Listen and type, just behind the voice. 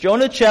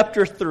Jonah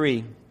chapter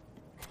 3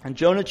 and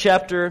Jonah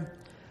chapter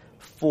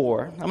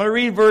 4. I'm going to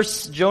read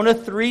Jonah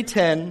 3:10.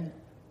 I'm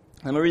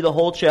going to read the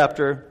whole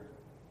chapter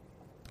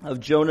of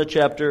Jonah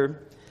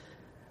chapter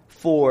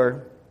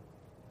 4.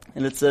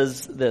 And it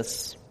says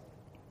this.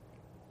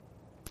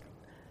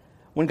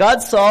 When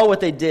God saw what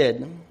they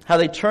did, how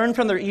they turned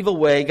from their evil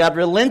way, God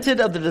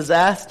relented of the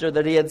disaster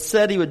that he had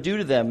said he would do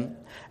to them,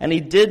 and he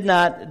did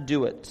not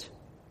do it.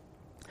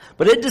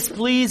 But it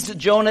displeased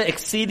Jonah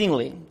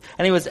exceedingly,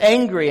 and he was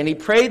angry, and he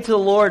prayed to the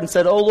Lord and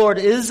said, O Lord,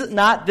 is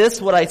not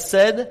this what I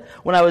said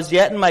when I was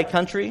yet in my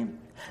country?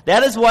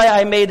 That is why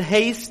I made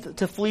haste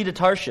to flee to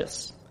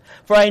Tarshish.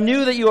 For I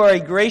knew that you are a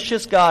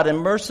gracious God and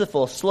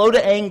merciful, slow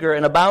to anger,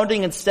 and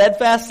abounding in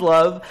steadfast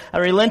love,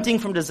 and relenting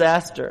from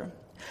disaster.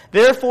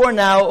 Therefore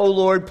now, O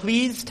Lord,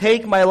 please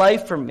take my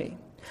life from me,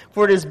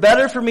 for it is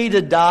better for me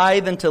to die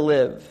than to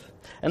live.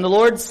 And the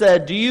Lord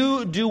said, Do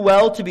you do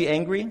well to be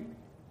angry?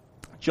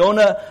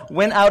 Jonah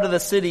went out of the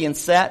city and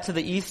sat to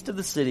the east of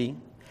the city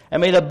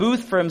and made a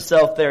booth for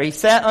himself there. He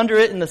sat under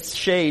it in the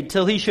shade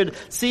till he should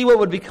see what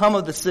would become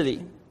of the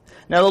city.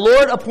 Now the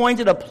Lord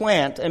appointed a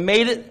plant and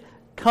made it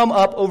come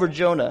up over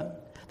Jonah,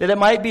 that it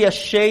might be a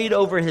shade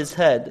over his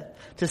head,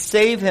 to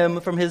save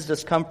him from his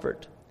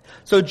discomfort.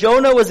 So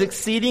Jonah was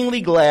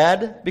exceedingly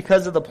glad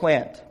because of the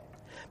plant.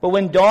 But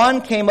when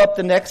dawn came up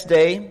the next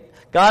day,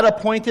 God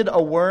appointed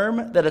a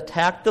worm that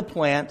attacked the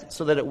plant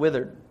so that it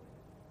withered.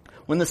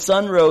 When the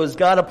sun rose,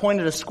 God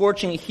appointed a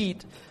scorching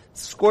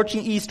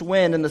east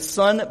wind, and the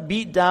sun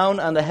beat down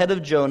on the head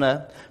of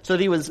Jonah so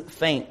that he was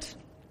faint.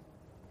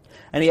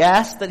 And he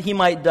asked that he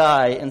might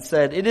die and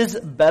said, It is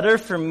better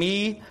for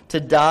me to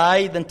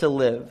die than to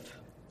live.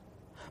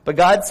 But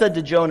God said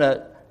to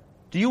Jonah,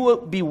 Do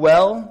you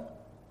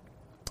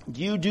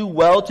do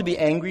well to be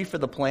angry for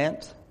the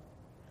plant?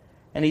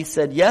 And he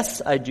said, Yes,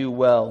 I do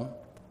well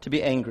to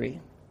be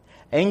angry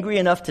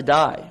enough to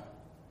die.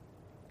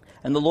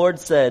 And the Lord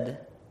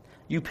said,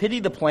 You pity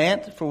the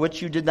plant for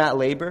which you did not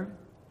labor,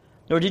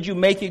 nor did you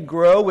make it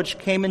grow, which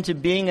came into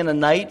being in a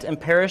night and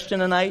perished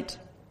in a night?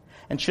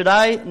 And should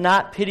I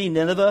not pity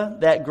Nineveh,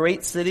 that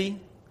great city,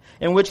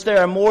 in which there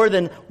are more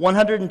than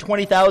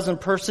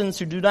 120,000 persons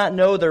who do not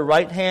know their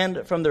right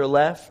hand from their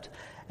left,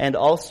 and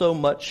also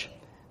much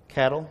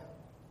cattle?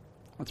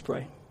 Let's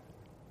pray.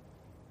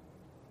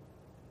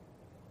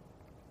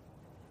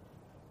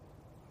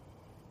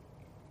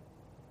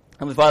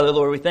 Heavenly Father,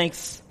 Lord, we thank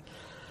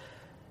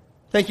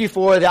you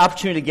for the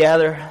opportunity to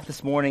gather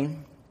this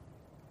morning.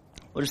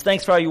 Lord, just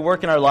thanks for how you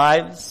work in our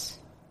lives.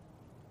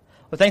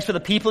 Lord, thanks for the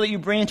people that you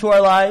bring into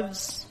our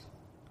lives.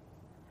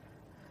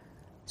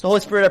 So,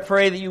 Holy Spirit, I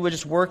pray that you would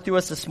just work through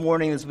us this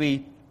morning as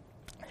we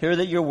hear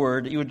that your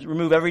word, that you would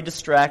remove every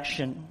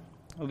distraction,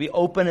 we'll be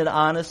open and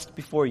honest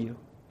before you.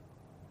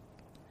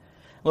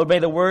 Lord, may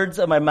the words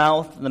of my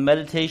mouth and the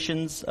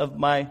meditations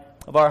of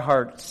our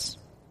hearts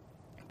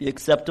be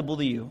acceptable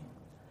to you.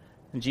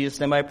 In Jesus'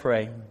 name I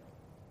pray.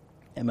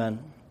 Amen.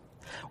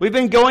 We've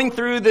been going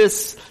through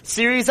this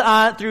series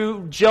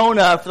through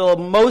Jonah for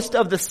most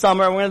of the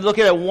summer. We're going to look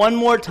at it one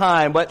more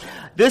time, but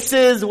this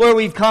is where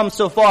we've come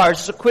so far.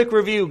 Just a quick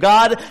review.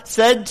 God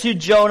said to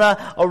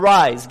Jonah,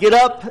 Arise, get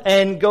up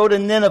and go to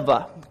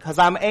Nineveh, because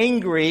I'm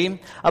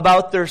angry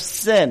about their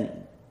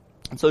sin.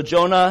 And so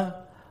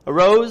Jonah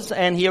arose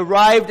and he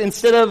arrived.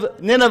 Instead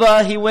of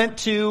Nineveh, he went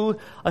to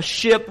a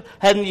ship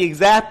heading the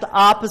exact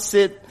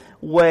opposite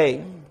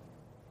way.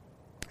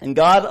 And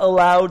God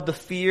allowed the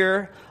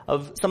fear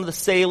of some of the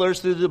sailors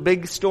through the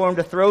big storm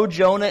to throw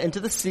Jonah into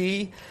the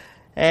sea.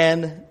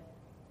 And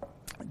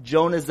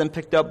Jonah is then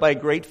picked up by a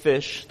great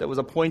fish that was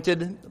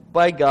appointed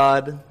by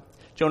God.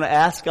 Jonah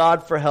asks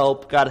God for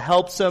help. God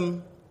helps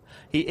him.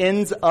 He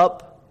ends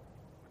up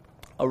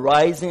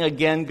arising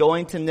again,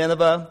 going to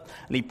Nineveh,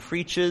 and he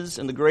preaches,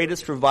 and the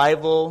greatest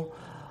revival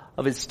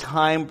of his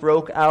time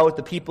broke out.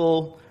 The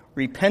people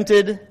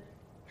repented.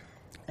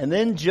 And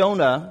then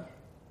Jonah,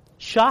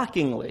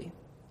 shockingly,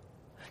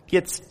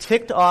 gets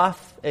ticked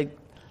off at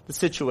the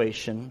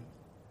situation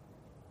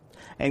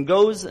and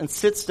goes and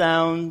sits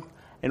down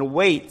and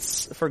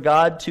waits for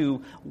God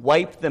to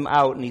wipe them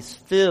out, and he's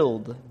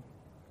filled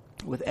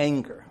with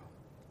anger.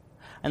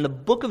 And the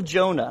book of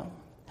Jonah,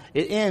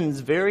 it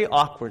ends very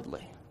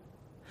awkwardly.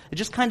 It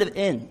just kind of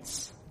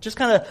ends. It just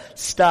kind of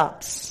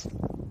stops.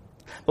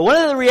 But one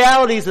of the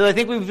realities that I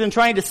think we've been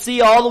trying to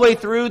see all the way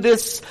through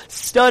this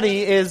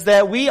study is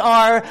that we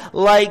are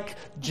like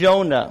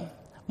Jonah,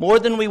 more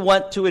than we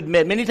want to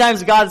admit. Many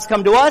times God has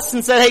come to us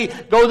and said, hey,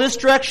 go this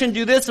direction,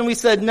 do this. And we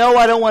said, no,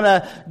 I don't want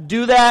to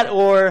do that,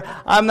 or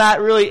I'm not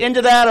really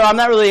into that, or I'm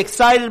not really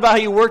excited about how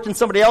you worked in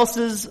somebody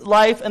else's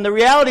life. And the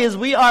reality is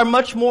we are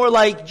much more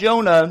like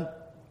Jonah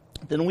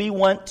than we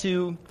want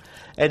to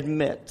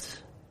admit.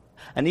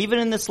 And even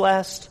in this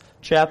last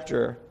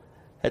chapter,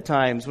 at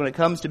times, when it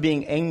comes to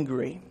being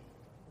angry,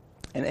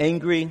 and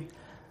angry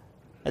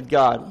at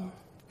God.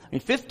 I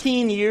mean,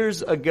 15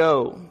 years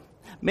ago,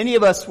 many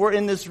of us were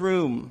in this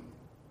room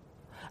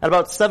at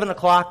about 7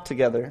 o'clock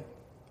together,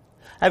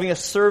 having a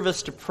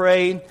service to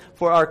pray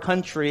for our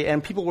country,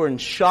 and people were in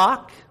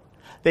shock.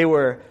 They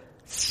were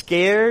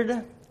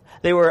scared.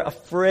 They were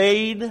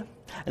afraid, and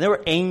they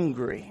were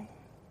angry.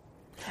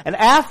 And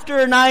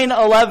after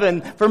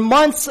 9/11, for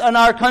months in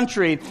our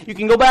country, you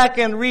can go back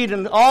and read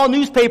in all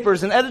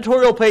newspapers and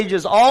editorial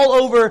pages all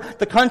over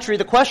the country,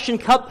 the question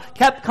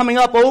kept coming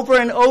up over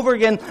and over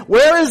again,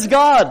 where is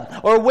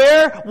God? Or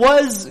where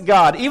was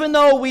God? Even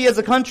though we as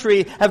a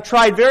country have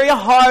tried very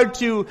hard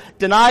to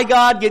deny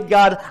God, get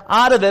God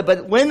out of it,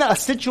 but when a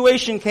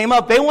situation came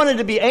up, they wanted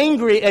to be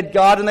angry at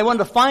God and they wanted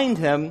to find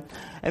Him,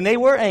 and they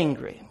were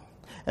angry.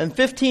 And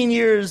 15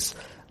 years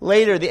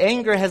later, the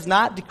anger has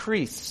not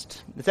decreased.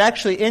 It's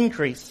actually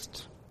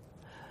increased.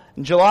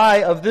 In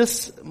July of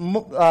this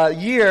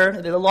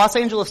year, the Los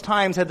Angeles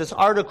Times had this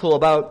article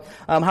about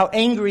how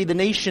angry the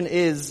nation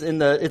is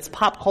in its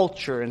pop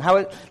culture and how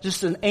it's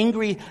just an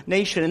angry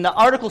nation. And the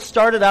article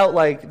started out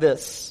like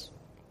this.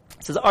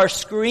 It says, our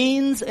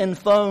screens and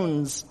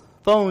phones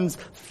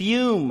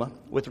fume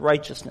with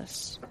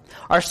righteousness.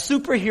 Our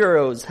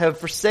superheroes have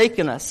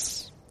forsaken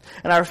us,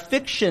 and our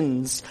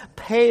fictions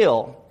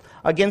pale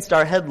against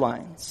our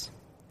headlines.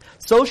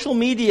 Social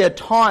media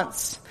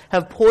taunts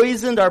have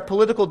poisoned our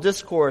political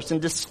discourse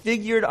and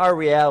disfigured our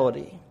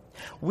reality.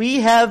 We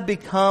have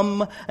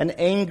become an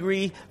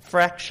angry,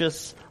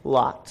 fractious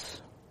lot.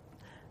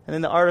 And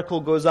then the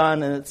article goes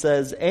on and it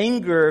says,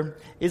 anger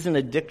is an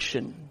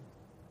addiction,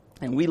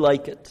 and we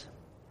like it.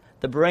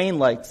 The brain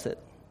likes it.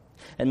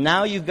 And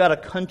now you've got a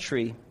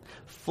country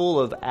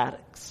full of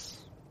addicts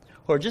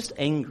who are just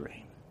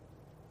angry.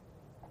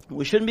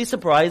 We shouldn't be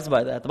surprised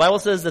by that. The Bible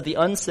says that the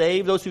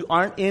unsaved, those who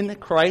aren't in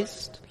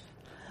Christ,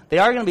 they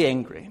are going to be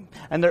angry.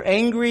 And they're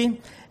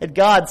angry at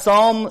God.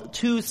 Psalm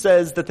 2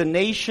 says that the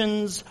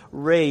nations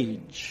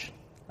rage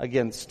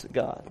against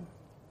God.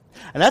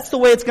 And that's the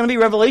way it's going to be.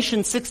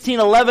 Revelation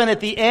 16:11 at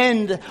the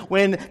end,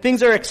 when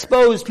things are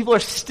exposed, people are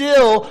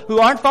still, who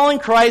aren't following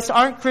Christ,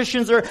 aren't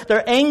Christians,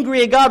 they're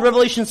angry at God.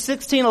 Revelation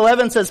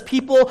 16:11 says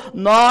people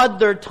gnawed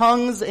their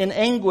tongues in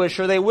anguish,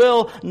 or they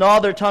will gnaw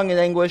their tongue in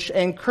anguish,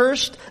 and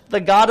cursed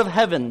the God of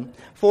heaven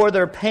for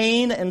their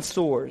pain and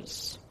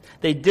sores.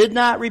 They did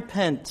not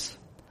repent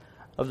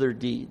of their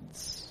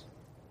deeds.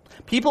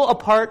 People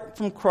apart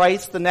from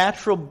Christ, the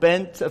natural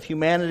bent of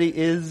humanity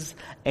is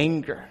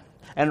anger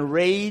and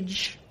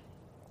rage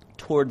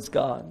towards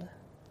God.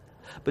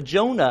 But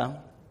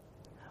Jonah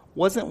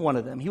wasn't one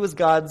of them. He was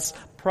God's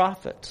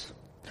prophet.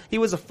 He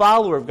was a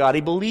follower of God.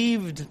 He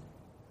believed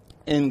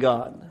in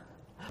God.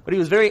 But he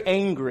was very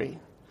angry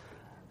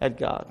at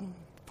God.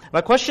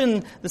 My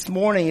question this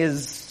morning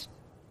is,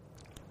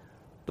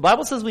 the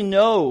Bible says we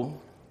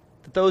know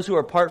that those who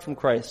are apart from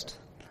Christ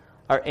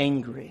are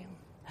angry,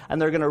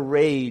 and they're going to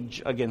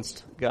rage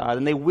against God,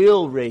 and they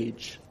will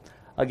rage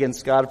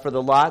against God for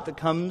the lot that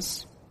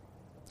comes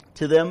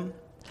to them.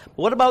 But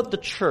what about the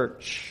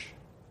church?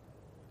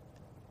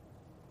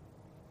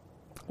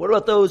 What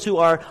about those who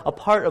are a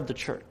part of the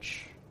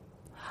church?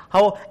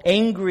 How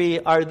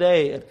angry are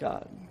they at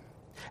God?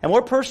 And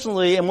more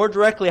personally and more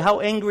directly, how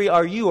angry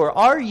are you, or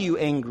are you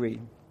angry?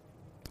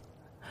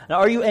 Now,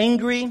 are you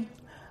angry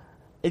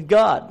at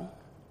God?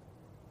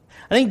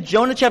 I think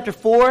Jonah chapter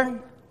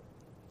 4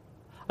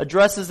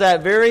 addresses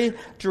that very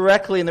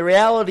directly, and the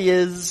reality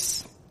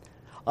is,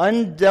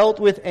 undealt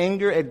with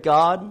anger at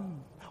God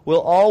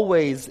will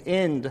always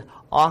end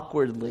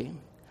awkwardly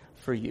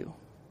for you.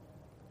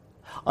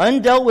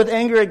 Undealt with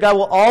anger at God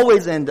will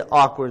always end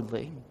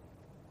awkwardly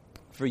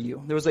for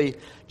you. There was a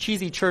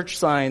cheesy church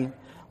sign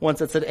once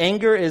that said,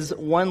 anger is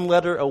one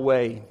letter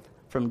away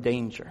from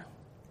danger.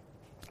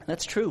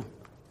 That's true.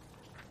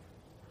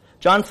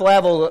 John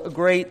Flavel, a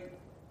great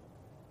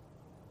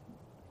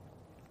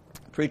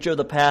preacher of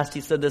the past,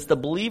 he said this: the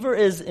believer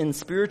is in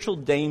spiritual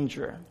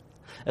danger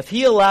if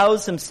he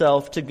allows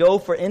himself to go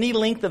for any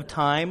length of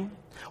time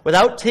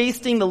without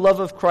tasting the love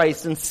of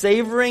Christ and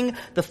savoring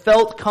the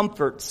felt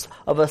comforts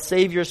of a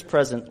Savior's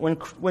presence.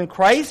 When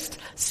Christ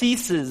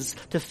ceases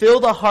to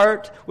fill the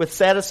heart with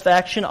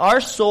satisfaction,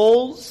 our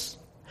souls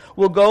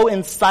will go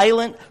in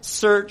silent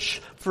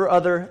search for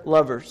other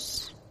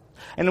lovers.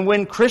 And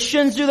when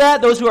Christians do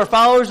that, those who are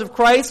followers of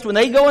Christ, when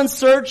they go in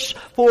search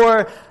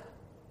for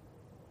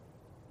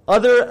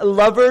other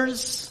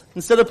lovers,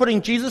 instead of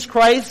putting Jesus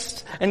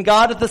Christ and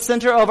God at the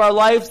center of our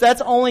lives,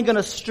 that's only going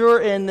to stir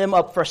in them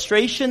up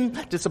frustration,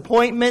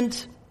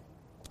 disappointment,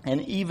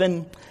 and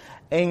even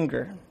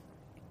anger.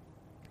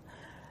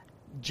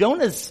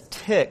 Jonah's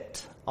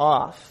ticked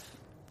off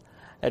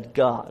at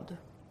God.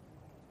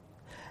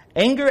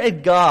 Anger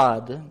at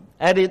God,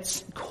 at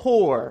its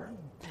core,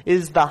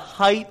 is the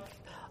height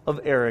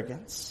of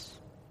arrogance.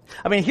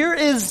 I mean, here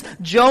is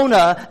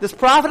Jonah, this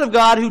prophet of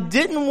God, who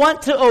didn't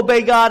want to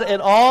obey God at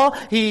all.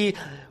 He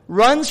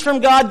runs from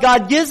God.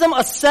 God gives him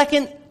a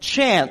second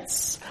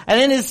chance.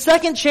 And in his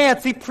second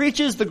chance, he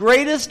preaches the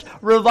greatest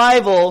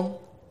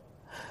revival.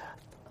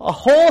 A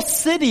whole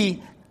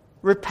city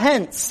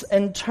repents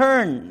and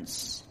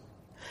turns.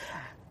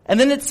 And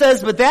then it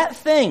says, but that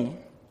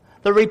thing,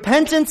 the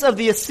repentance of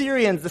the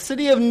Assyrians, the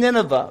city of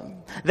Nineveh,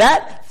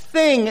 that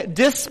thing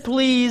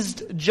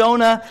displeased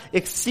Jonah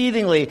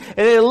exceedingly. And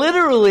it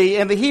literally,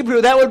 in the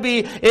Hebrew, that would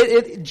be,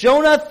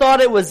 Jonah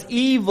thought it was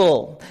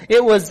evil.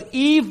 It was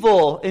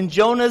evil in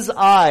Jonah's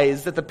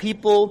eyes that the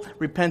people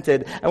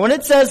repented. And when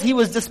it says he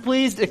was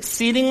displeased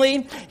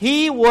exceedingly,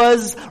 he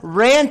was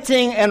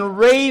ranting and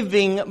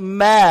raving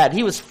mad.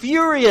 He was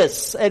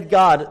furious at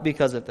God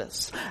because of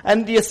this.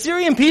 And the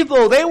Assyrian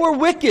people, they were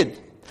wicked.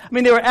 I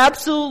mean, they were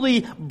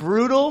absolutely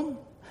brutal.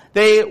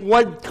 They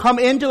would come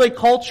into a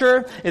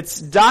culture, it's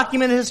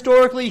documented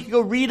historically, you can go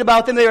read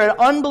about them. They were an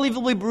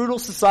unbelievably brutal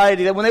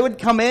society that when they would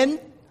come in,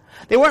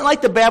 they weren't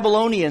like the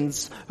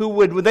Babylonians who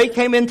would, when they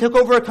came in, took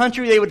over a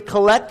country, they would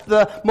collect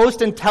the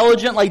most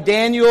intelligent like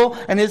Daniel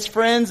and his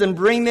friends and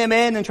bring them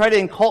in and try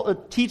to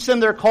teach them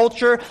their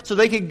culture so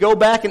they could go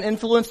back and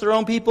influence their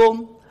own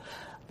people.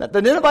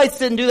 The Ninevites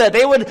didn't do that.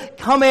 They would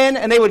come in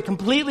and they would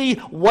completely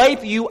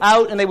wipe you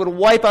out and they would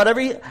wipe out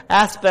every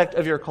aspect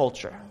of your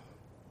culture.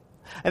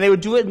 And they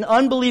would do it in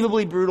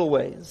unbelievably brutal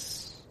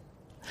ways.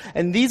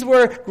 And these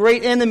were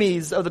great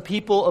enemies of the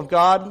people of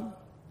God.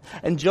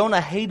 And Jonah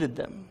hated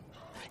them.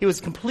 He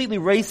was completely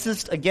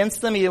racist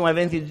against them. He didn't have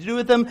anything to do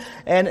with them.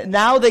 And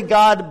now that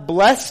God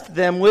blessed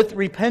them with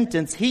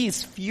repentance,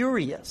 he's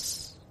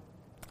furious.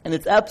 And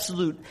it's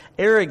absolute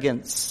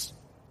arrogance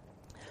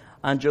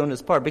on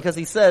Jonah's part. Because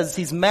he says,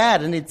 he's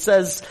mad and it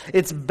says,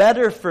 it's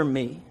better for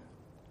me.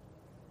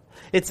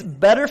 It's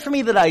better for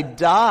me that I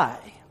die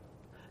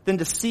than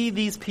to see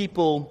these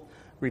people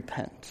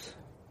repent.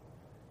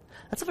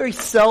 That's a very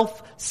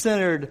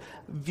self-centered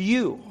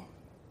view.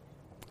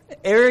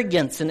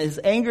 Arrogance and his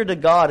anger to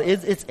God,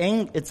 it's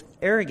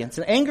arrogance.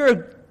 And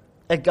anger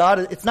at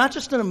God, it's not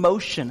just an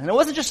emotion. And it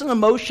wasn't just an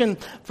emotion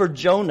for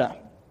Jonah.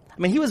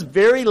 I mean, he was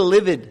very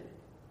livid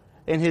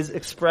in his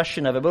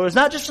expression of it. But it was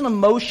not just an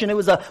emotion, it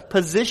was a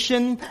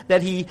position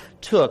that he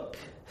took.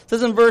 It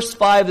says in verse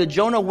 5 that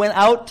Jonah went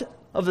out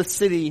of the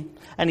city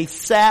and he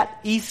sat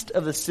east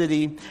of the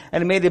city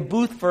and he made a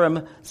booth for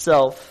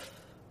himself.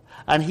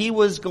 And he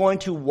was going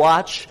to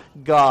watch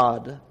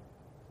God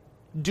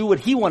do what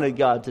he wanted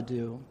God to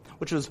do,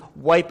 which was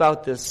wipe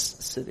out this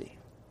city.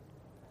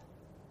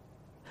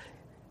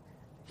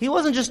 He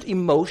wasn't just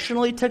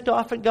emotionally ticked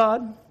off at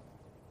God.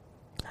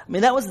 I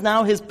mean, that was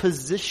now his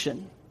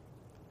position.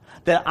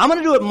 That I'm going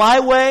to do it my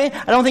way.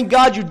 I don't think,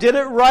 God, you did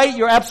it right.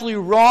 You're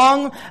absolutely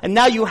wrong. And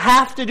now you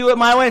have to do it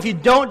my way. If you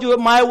don't do it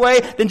my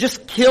way, then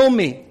just kill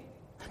me.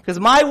 Because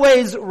my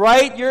way's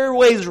right, your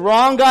way's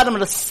wrong, God. I'm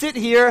going to sit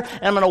here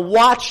and I'm going to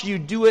watch you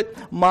do it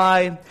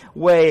my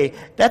way.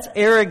 That's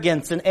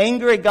arrogance, and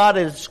anger at God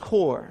at its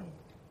core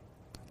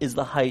is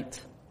the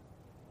height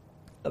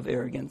of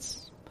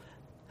arrogance.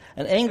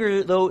 And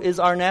anger, though, is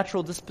our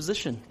natural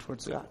disposition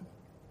towards God.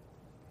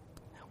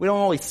 We don't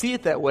always see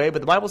it that way,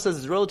 but the Bible says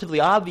it's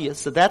relatively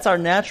obvious that that's our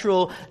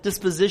natural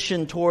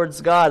disposition towards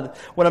God.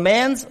 When a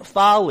man's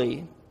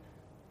folly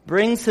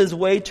brings his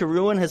way to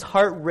ruin, his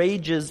heart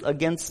rages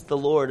against the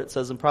Lord, it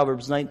says in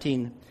Proverbs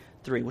 19:3,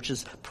 which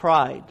is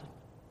pride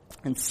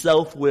and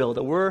self-will,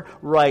 that we're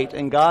right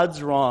and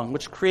God's wrong,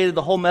 which created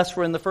the whole mess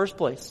we're in the first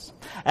place.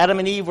 Adam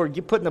and Eve were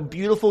put in a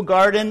beautiful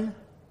garden.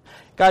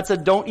 God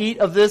said, don't eat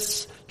of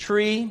this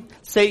tree.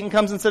 Satan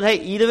comes and said,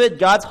 hey, eat of it.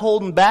 God's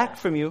holding back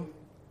from you.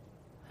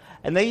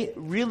 And they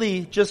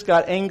really just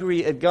got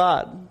angry at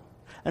God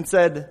and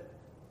said,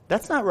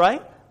 that's not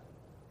right.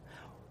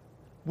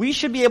 We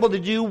should be able to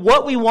do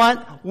what we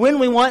want, when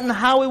we want, and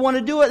how we want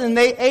to do it. And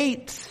they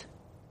ate.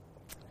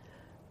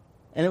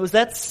 And it was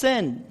that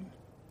sin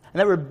and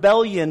that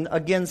rebellion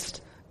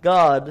against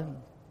God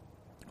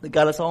that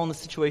got us all in the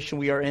situation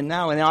we are in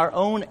now, in our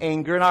own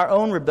anger and our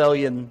own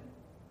rebellion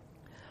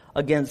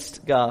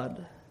against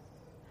God.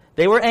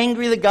 They were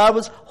angry that God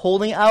was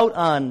holding out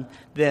on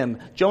them.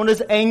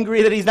 Jonah's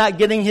angry that he's not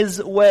getting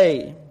his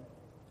way.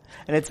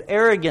 And it's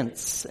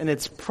arrogance, and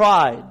it's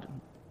pride,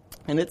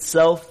 and it's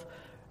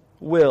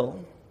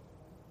self-will.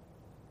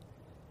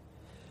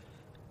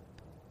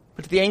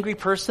 But to the angry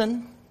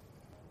person,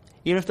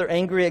 even if they're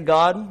angry at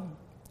God,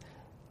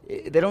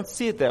 they don't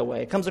see it that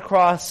way. It comes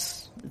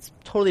across, it's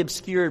totally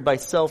obscured by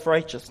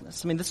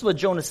self-righteousness. I mean, this is what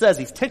Jonah says.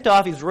 He's ticked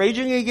off, he's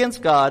raging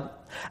against God,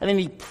 and then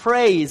he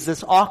prays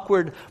this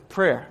awkward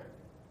prayer.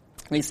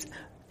 And he's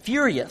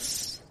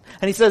furious.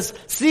 And he says,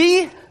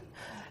 see,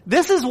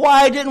 this is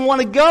why I didn't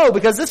want to go,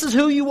 because this is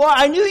who you are.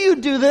 I knew you'd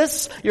do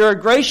this. You're a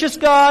gracious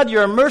God.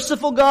 You're a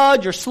merciful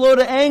God. You're slow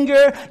to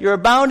anger. You're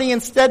abounding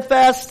in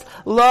steadfast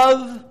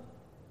love.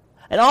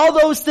 And all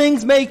those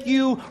things make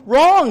you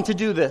wrong to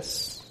do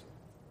this.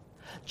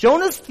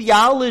 Jonah's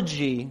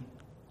theology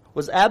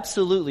was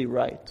absolutely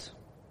right.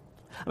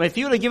 I mean, if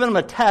you would have given him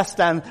a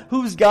test on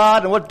who's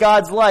God and what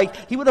God's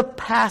like, he would have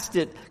passed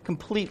it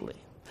completely.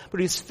 But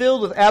he's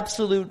filled with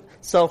absolute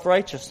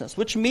self-righteousness,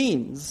 which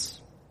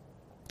means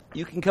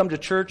you can come to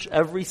church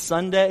every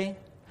Sunday.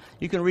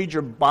 You can read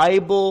your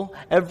Bible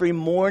every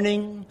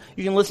morning.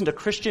 You can listen to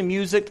Christian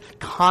music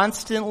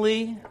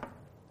constantly.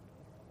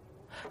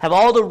 Have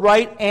all the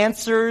right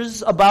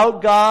answers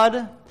about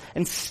God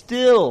and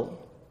still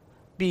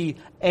be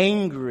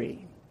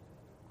angry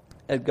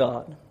at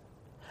God.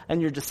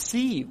 And you're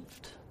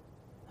deceived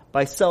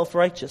by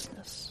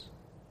self-righteousness.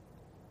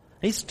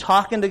 He's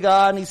talking to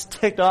God and he's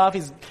ticked off.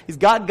 He's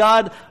got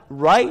God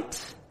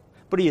right,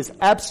 but he is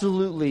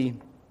absolutely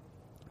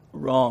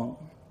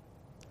wrong.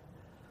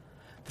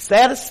 The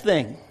saddest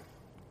thing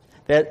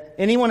that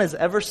anyone has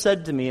ever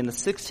said to me in the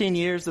 16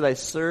 years that I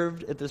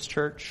served at this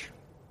church,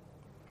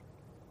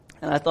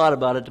 and I thought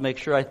about it to make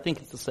sure I think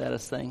it's the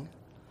saddest thing,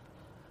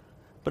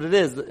 but it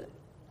is.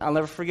 I'll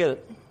never forget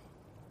it.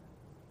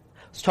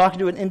 I was talking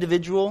to an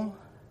individual,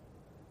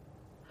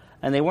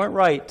 and they weren't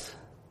right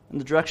in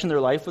the direction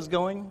their life was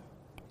going,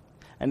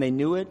 and they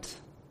knew it,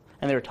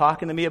 and they were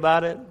talking to me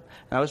about it, and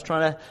I was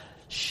trying to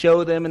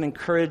show them and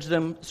encourage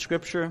them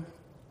Scripture.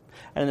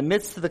 And in the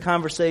midst of the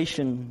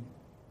conversation,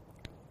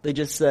 they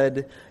just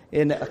said,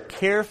 in a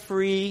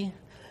carefree,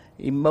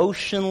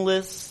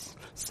 emotionless,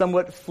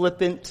 somewhat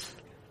flippant,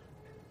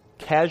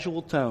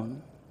 casual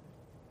tone,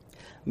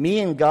 me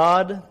and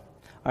God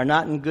are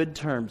not in good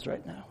terms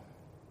right now.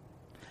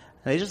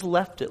 And they just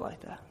left it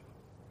like that.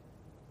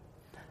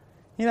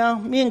 You know,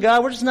 me and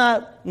God, we're just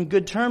not in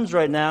good terms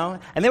right now.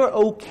 And they were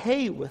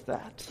okay with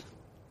that.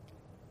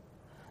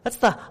 That's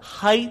the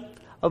height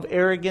of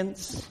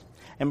arrogance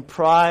and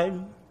pride.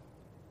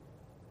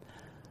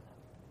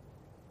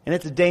 And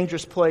it's a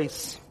dangerous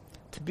place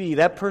to be.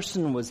 That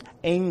person was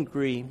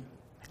angry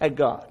at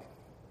God.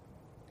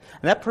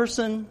 And that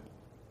person,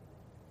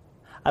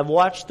 I've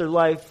watched their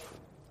life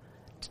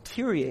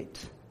deteriorate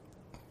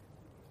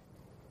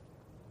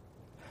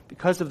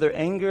because of their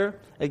anger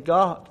at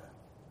God.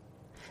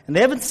 And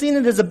they haven't seen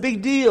it as a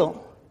big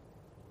deal.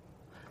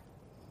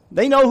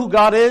 They know who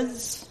God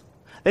is.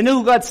 They know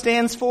who God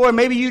stands for.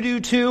 Maybe you do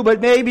too,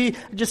 but maybe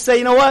just say,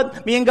 you know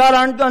what? Me and God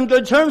aren't on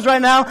good terms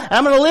right now. And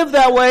I'm going to live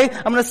that way.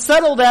 I'm going to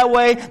settle that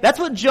way. That's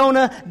what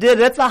Jonah did.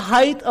 That's the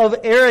height of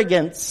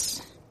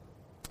arrogance.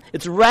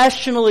 It's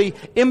rationally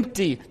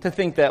empty to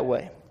think that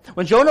way.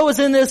 When Jonah was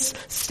in this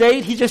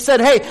state, he just said,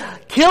 hey,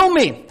 kill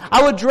me.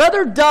 I would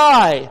rather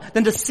die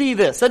than to see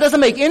this. That doesn't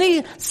make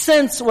any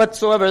sense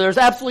whatsoever. There's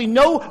absolutely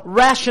no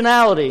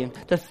rationality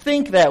to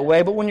think that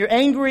way. But when you're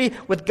angry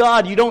with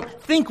God, you don't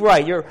think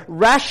right. You're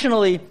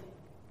rationally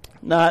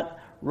not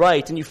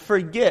right. And you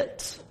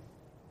forget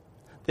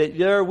that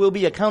there will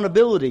be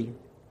accountability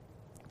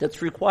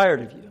that's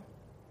required of you.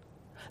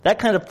 That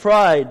kind of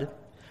pride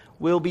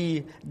will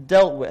be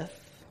dealt with.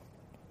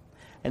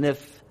 And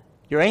if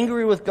you're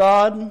angry with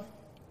God, and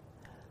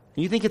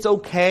you think it's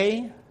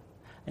okay,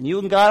 and you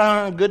and God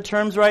are on good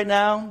terms right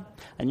now,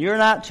 and you're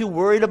not too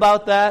worried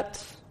about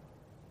that,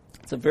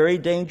 it's a very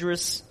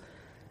dangerous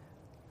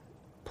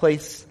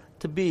place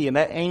to be, and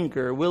that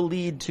anger will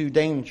lead to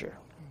danger.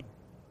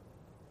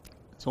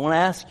 So I want to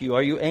ask you,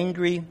 are you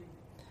angry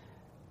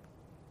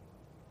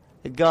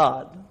at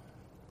God?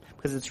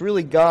 Because it's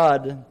really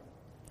God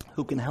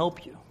who can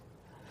help you.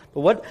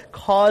 But what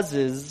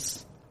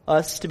causes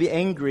us to be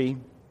angry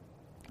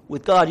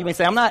with God? You may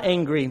say, I'm not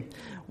angry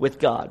with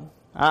God.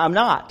 I'm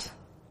not.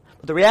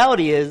 But the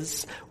reality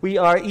is, we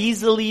are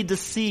easily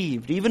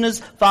deceived. Even as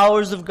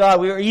followers of God,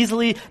 we are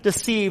easily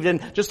deceived.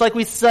 And just like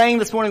we sang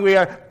this morning, we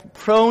are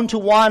prone to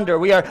wander.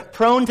 We are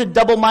prone to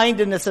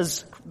double-mindedness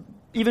as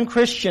even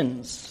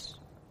Christians.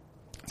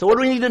 So what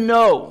do we need to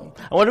know?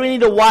 And what do we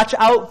need to watch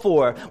out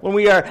for when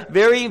we are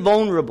very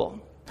vulnerable?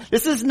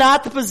 This is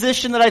not the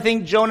position that I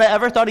think Jonah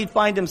ever thought he'd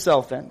find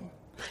himself in.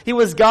 He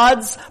was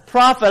God's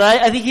prophet.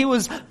 I think he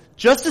was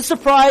just as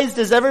surprised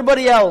as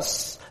everybody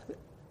else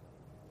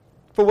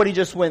for what he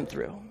just went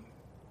through.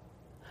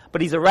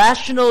 But he's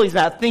irrational, he's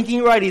not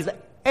thinking right, he's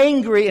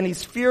angry, and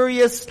he's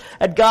furious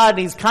at God, and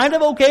he's kind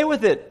of okay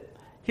with it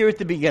here at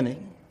the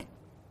beginning.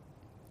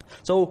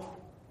 So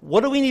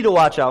what do we need to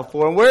watch out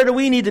for, and where do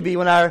we need to be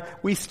when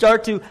we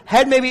start to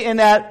head maybe in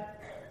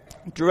that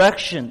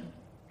direction?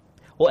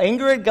 Well,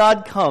 anger at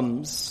God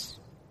comes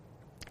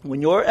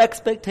when your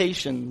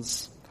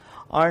expectations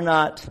are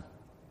not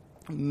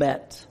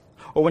met,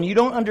 or when you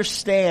don't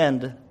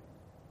understand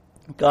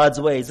God's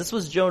ways. This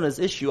was Jonah's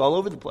issue all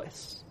over the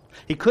place.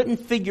 He couldn't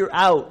figure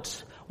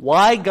out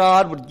why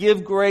God would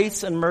give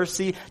grace and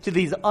mercy to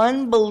these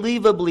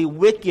unbelievably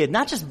wicked,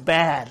 not just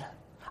bad,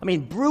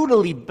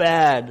 brutally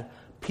bad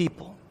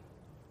people.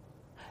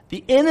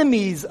 The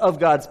enemies of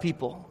God's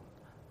people.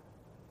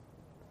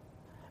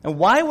 And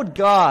why would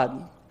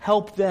God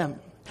help them?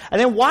 And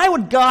then why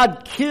would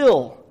God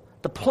kill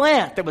the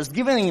plant that was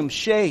giving him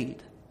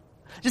shade?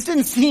 It just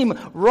didn't seem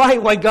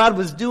right why God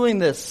was doing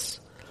this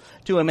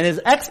to him. And his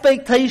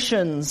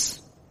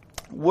expectations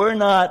were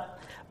not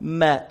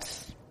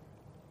met.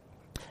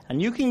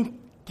 And you can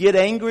get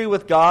angry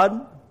with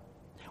God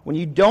when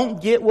you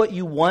don't get what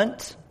you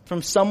want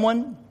from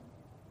someone.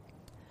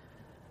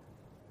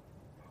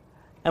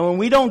 And when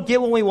we don't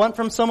get what we want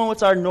from someone,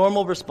 what's our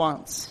normal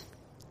response?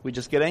 We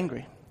just get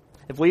angry.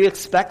 If we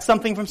expect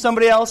something from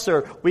somebody else,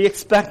 or we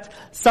expect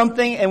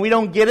something and we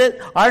don't get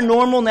it, our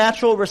normal,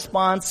 natural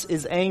response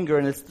is anger.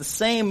 And it's the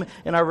same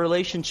in our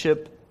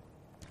relationship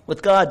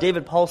with God.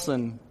 David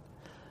Paulson,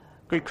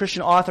 great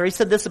Christian author, he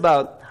said this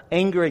about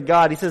anger at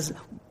God. He says,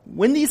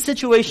 when these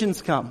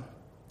situations come,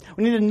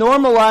 We need to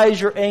normalize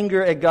your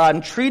anger at God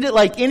and treat it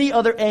like any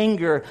other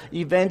anger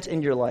event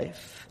in your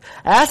life.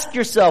 Ask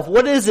yourself,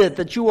 what is it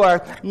that you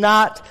are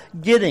not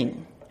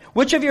getting?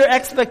 Which of your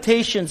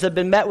expectations have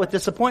been met with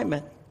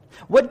disappointment?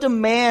 What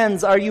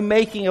demands are you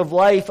making of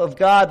life of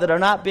God that are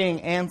not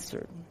being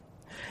answered?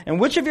 And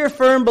which of your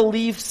firm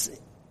beliefs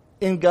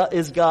in God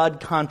is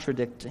God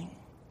contradicting?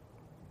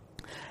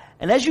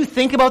 And as you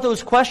think about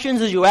those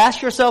questions, as you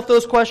ask yourself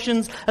those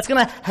questions, that's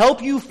going to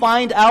help you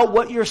find out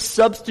what you're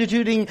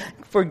substituting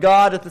for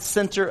God at the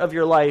center of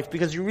your life.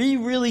 Because we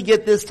really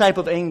get this type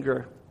of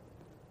anger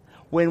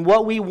when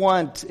what we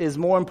want is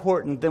more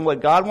important than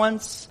what God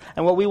wants,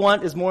 and what we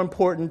want is more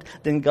important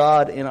than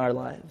God in our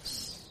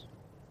lives.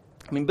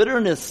 I mean,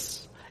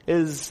 bitterness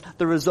is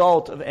the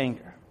result of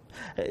anger.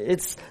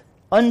 It's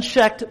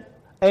unchecked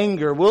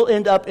anger will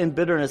end up in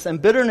bitterness.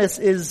 And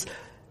bitterness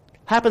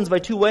happens by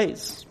two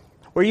ways.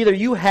 Where either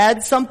you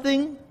had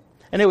something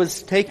and it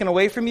was taken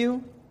away from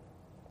you,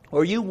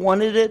 or you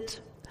wanted it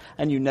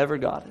and you never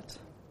got it.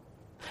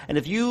 And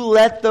if you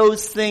let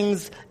those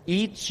things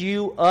eat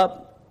you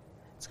up,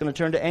 it's going to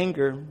turn to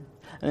anger. And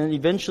then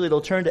eventually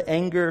it'll turn to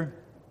anger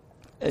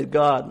at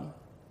God.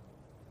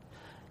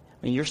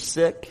 I mean, you're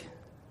sick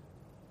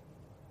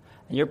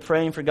and you're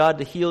praying for God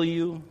to heal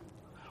you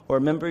or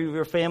a member of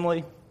your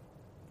family,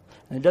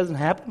 and it doesn't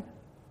happen.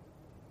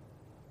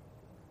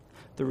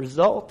 The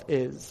result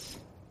is,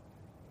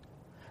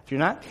 if you're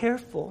not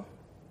careful,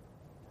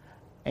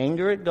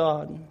 anger at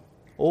God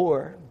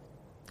or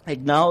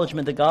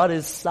acknowledgement that God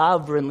is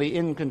sovereignly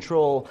in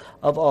control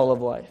of all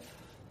of life.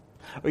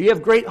 Or you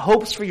have great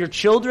hopes for your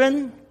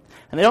children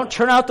and they don't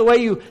turn out the way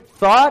you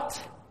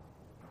thought.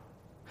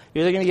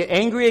 You're either going to get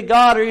angry at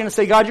God or you're going to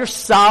say, God, you're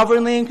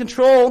sovereignly in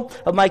control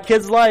of my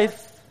kid's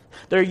life.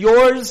 They're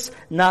yours,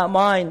 not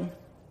mine.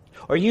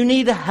 Or you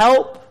need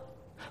help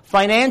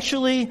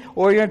financially,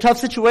 or you're in a tough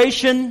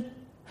situation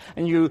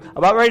and you're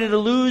about ready to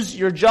lose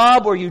your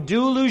job, or you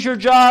do lose your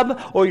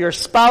job, or your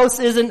spouse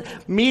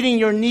isn't meeting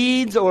your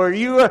needs, or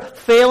you are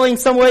failing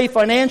some way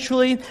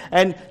financially,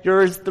 and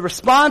the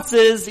response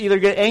is either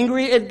get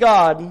angry at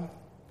God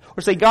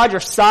or say, God, you're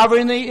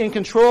sovereignly in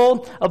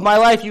control of my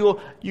life. You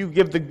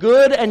give the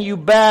good and you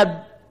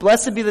bad.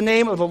 Blessed be the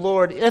name of the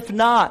Lord. If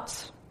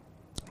not,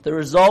 the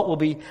result will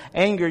be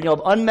anger, and you'll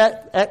have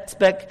unmet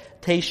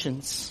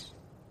expectations.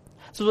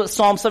 This is what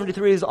Psalm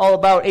 73 is all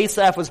about.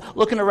 Asaph was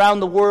looking around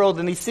the world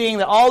and he's seeing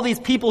that all these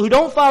people who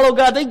don't follow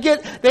God,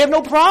 they have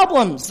no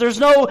problems. There's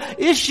no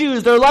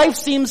issues. Their life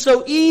seems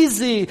so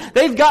easy.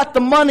 They've got the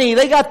money,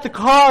 they got the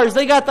cars,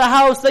 they got the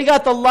house, they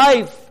got the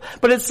life.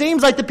 But it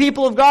seems like the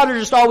people of God are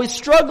just always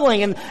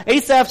struggling. And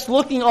Asaph's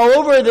looking all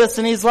over this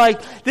and he's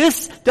like,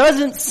 this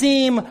doesn't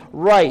seem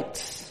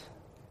right.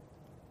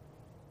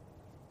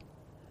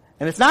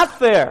 And it's not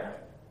fair.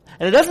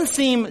 And it doesn't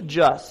seem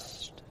just.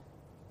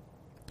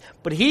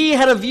 But he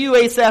had a view,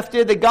 Asaph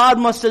did, that God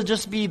must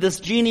just be this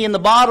genie in the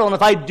bottle. And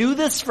if I do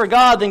this for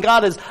God, then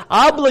God is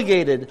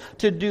obligated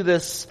to do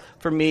this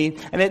for me.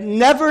 And it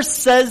never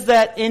says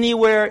that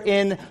anywhere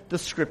in the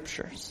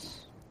Scriptures.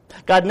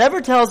 God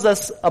never tells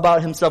us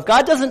about himself.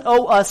 God doesn't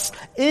owe us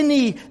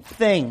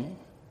anything.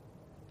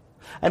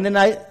 And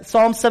then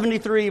Psalm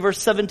 73,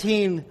 verse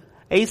 17,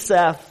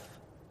 Asaph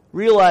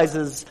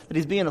realizes that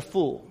he's being a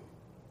fool,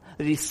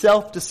 that he's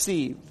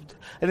self-deceived.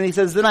 And then he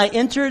says, then I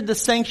entered the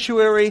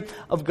sanctuary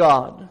of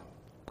God,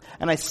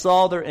 and I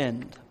saw their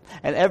end,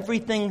 and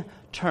everything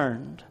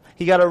turned.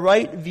 He got a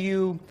right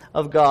view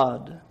of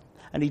God,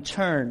 and he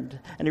turned,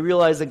 and he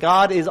realized that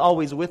God is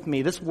always with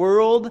me. This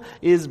world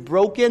is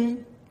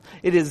broken.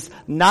 It is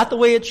not the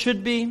way it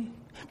should be.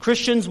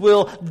 Christians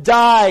will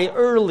die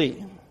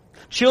early.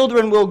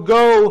 Children will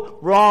go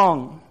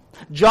wrong.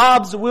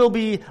 Jobs will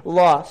be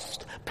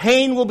lost.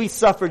 Pain will be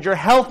suffered. Your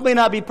health may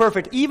not be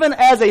perfect, even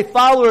as a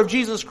follower of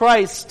Jesus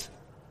Christ.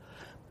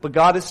 But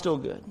God is still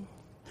good.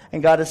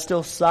 And God is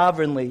still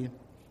sovereignly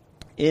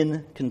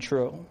in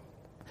control.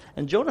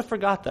 And Jonah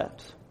forgot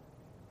that.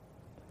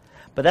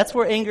 But that's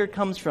where anger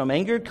comes from.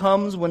 Anger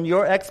comes when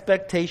your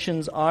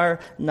expectations are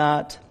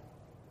not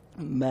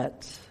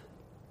met.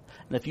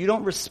 And if you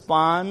don't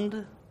respond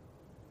and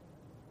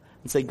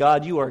say,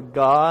 God, you are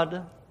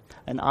God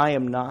and I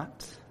am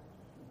not,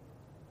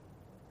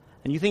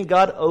 and you think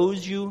God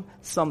owes you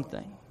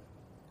something,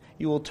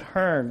 you will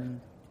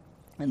turn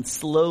and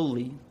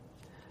slowly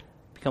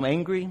become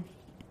angry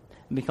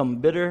and become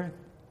bitter,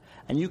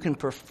 and you can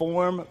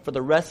perform for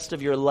the rest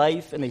of your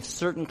life in a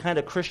certain kind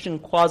of Christian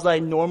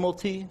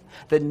quasi-normality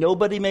that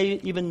nobody may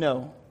even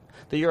know,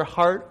 that your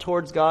heart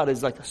towards God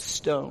is like a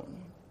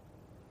stone.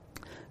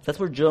 That's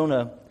where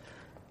Jonah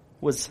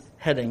was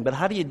heading. But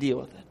how do you deal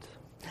with it?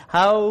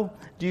 How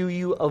do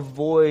you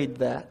avoid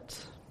that?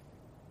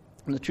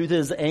 And the truth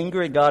is,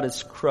 anger at God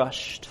is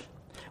crushed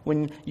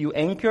when you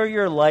anchor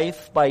your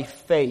life by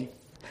faith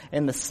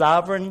in the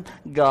sovereign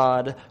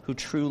God who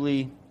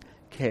truly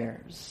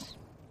cares.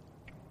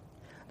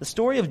 The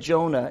story of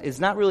Jonah is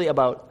not really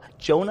about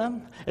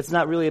Jonah. It's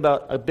not really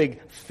about a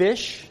big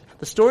fish.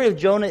 The story of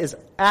Jonah is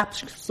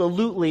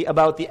absolutely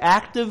about the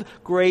active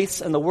grace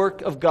and the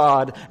work of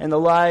God in the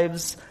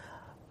lives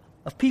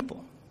of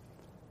people.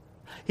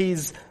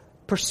 He's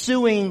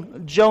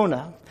pursuing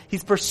Jonah.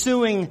 He's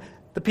pursuing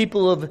the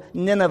people of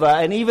Nineveh.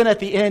 And even at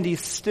the end,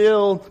 he's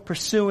still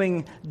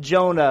pursuing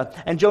Jonah.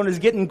 And Jonah's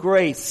getting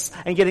grace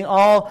and getting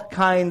all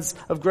kinds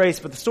of grace.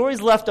 But the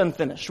story's left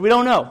unfinished. We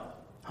don't know.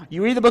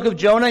 You read the book of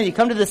Jonah and you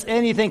come to this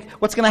end, you think,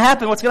 what's going to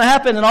happen? What's going to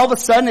happen? And all of a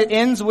sudden it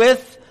ends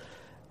with,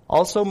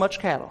 also much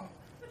cattle.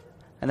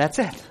 And that's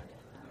it.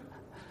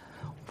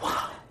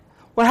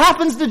 What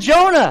happens to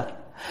Jonah?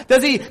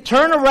 Does he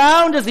turn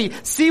around? Does he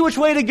see which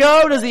way to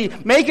go? Does he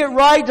make it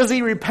right? Does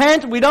he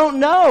repent? We don't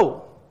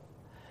know.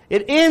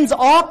 It ends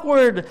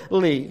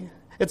awkwardly.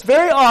 It's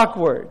very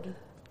awkward.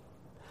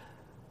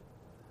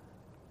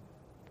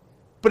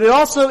 But it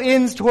also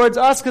ends towards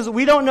us because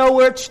we don't know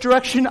which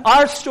direction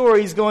our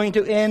story is going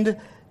to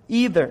end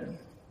either.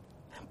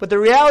 But the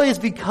reality is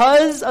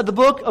because of the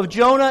book of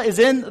Jonah is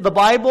in the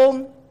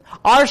Bible,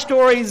 our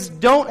stories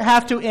don't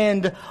have to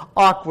end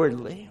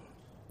awkwardly.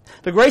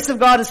 The grace of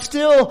God is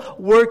still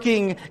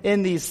working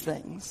in these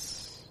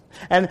things.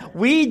 And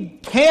we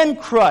can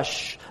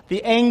crush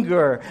the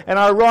anger and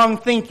our wrong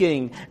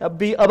thinking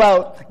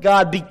about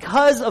God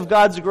because of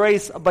God's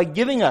grace by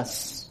giving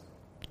us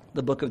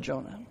the book of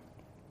Jonah.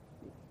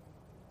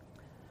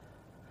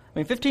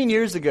 15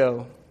 years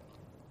ago,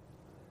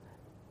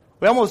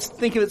 we almost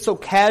think of it so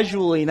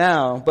casually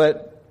now,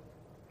 but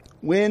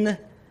when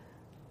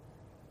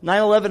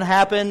 9/11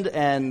 happened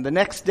and the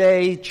next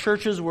day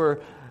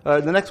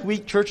the next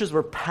week churches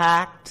were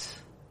packed,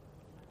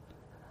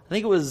 I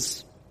think it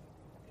was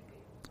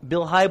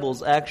Bill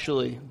Hybels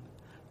actually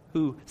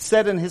who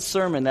said in his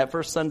sermon that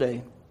first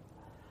Sunday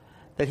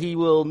that he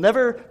will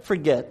never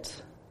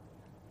forget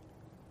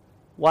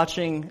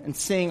watching and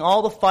seeing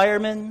all the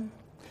firemen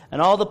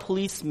and all the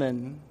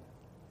policemen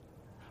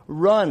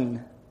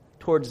run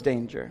towards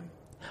danger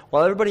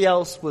while everybody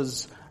else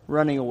was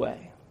running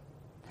away.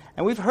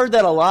 And we've heard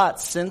that a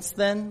lot since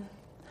then,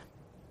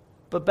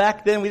 but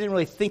back then we didn't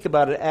really think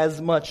about it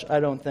as much, I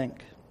don't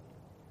think.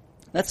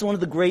 That's one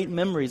of the great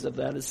memories of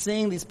that, is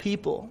seeing these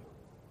people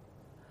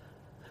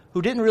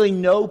who didn't really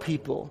know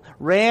people,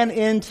 ran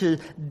into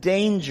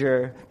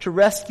danger to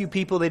rescue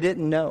people they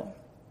didn't know.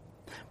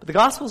 But the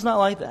gospel's not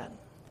like that.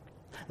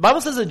 The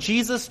Bible says that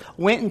Jesus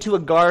went into a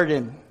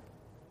garden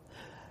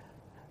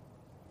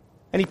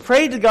and he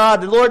prayed to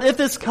God, Lord, if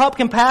this cup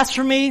can pass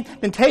from me,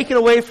 then take it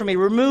away from me,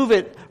 remove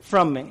it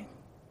from me.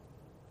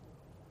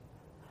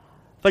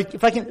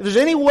 If there's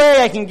any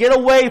way I can get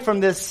away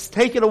from this,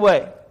 take it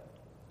away.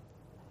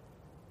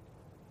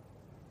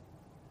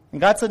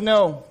 And God said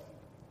no.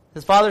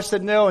 His Father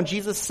said no, and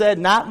Jesus said,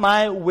 not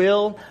my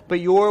will, but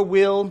your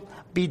will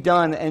be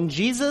done. And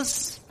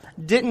Jesus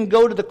didn't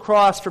go to the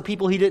cross for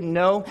people he didn't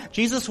know.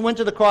 Jesus went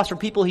to the cross for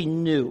people he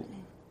knew.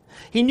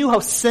 He knew how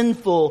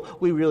sinful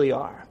we really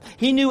are.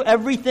 He knew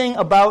everything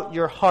about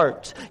your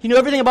heart. He knew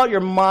everything about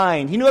your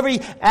mind. He knew every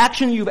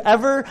action you've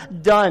ever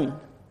done.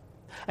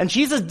 And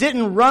Jesus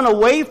didn't run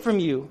away from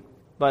you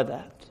by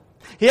that.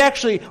 He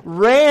actually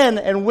ran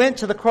and went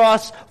to the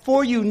cross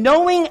for you,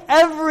 knowing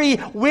every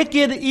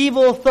wicked,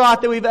 evil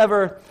thought that we've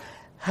ever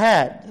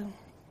had.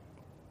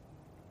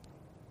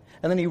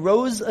 And then he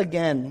rose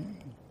again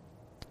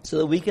so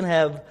that we can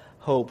have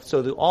hope,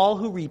 so that all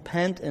who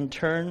repent and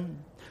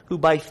turn, who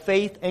by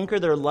faith anchor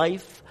their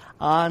life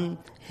on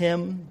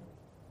him,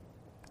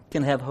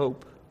 can have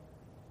hope,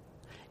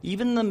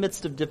 even in the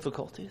midst of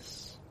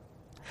difficulties.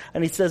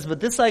 And he says, but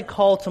this I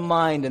call to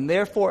mind, and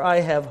therefore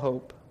I have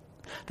hope.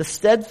 The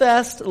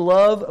steadfast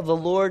love of the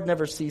Lord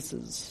never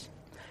ceases.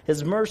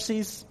 His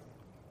mercies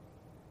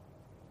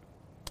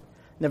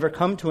never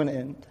come to an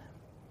end.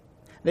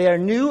 They are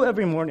new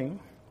every morning.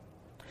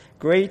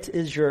 Great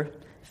is your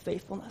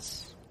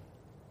faithfulness.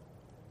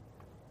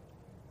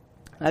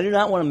 I do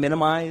not want to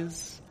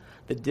minimize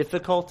the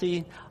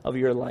difficulty of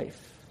your life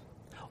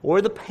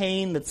or the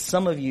pain that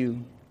some of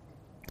you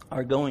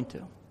are going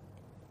to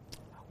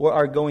or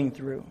are going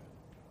through.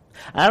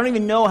 I don't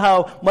even know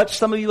how much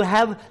some of you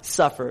have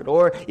suffered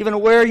or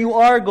even where you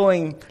are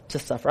going to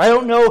suffer. I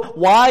don't know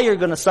why you're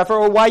going to suffer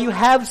or why you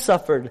have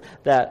suffered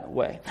that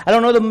way. I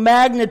don't know the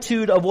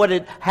magnitude of what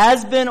it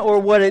has been or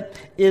what it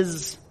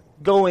is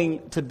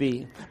going to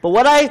be. But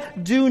what I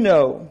do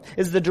know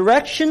is the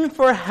direction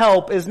for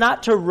help is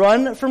not to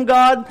run from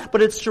God,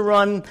 but it's to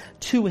run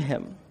to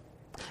him.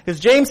 Because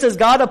James says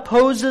God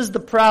opposes the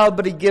proud,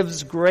 but he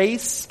gives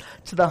grace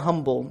to the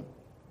humble.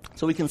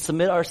 So we can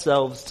submit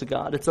ourselves to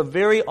God. It's a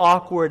very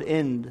awkward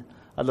end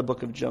of the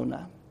book of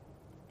Jonah.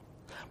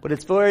 But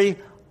it's very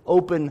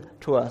open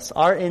to us.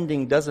 Our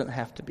ending doesn't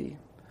have to be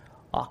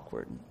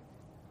awkward.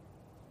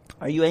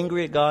 Are you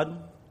angry at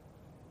God?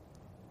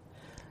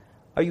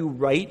 Are you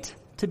right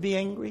to be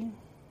angry?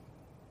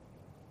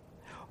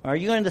 Or are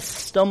you going to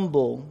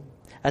stumble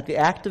at the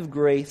act of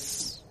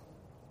grace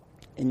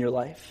in your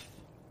life?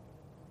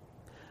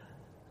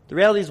 The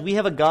reality is we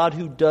have a God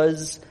who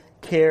does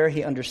care.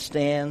 He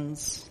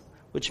understands,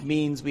 which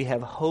means we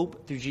have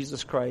hope through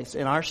Jesus Christ.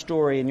 And our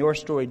story and your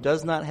story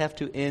does not have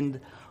to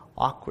end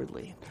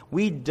awkwardly.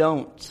 We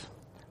don't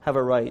have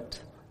a right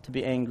to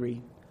be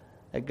angry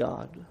at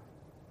God.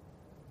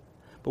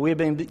 But we have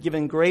been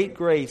given great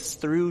grace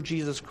through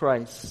Jesus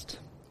Christ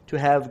to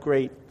have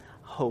great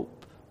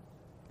hope.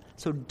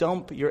 So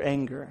dump your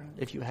anger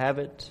if you have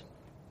it.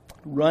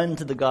 Run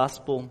to the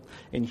gospel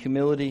in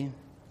humility,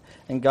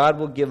 and God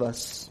will give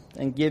us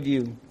and give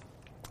you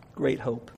great hope.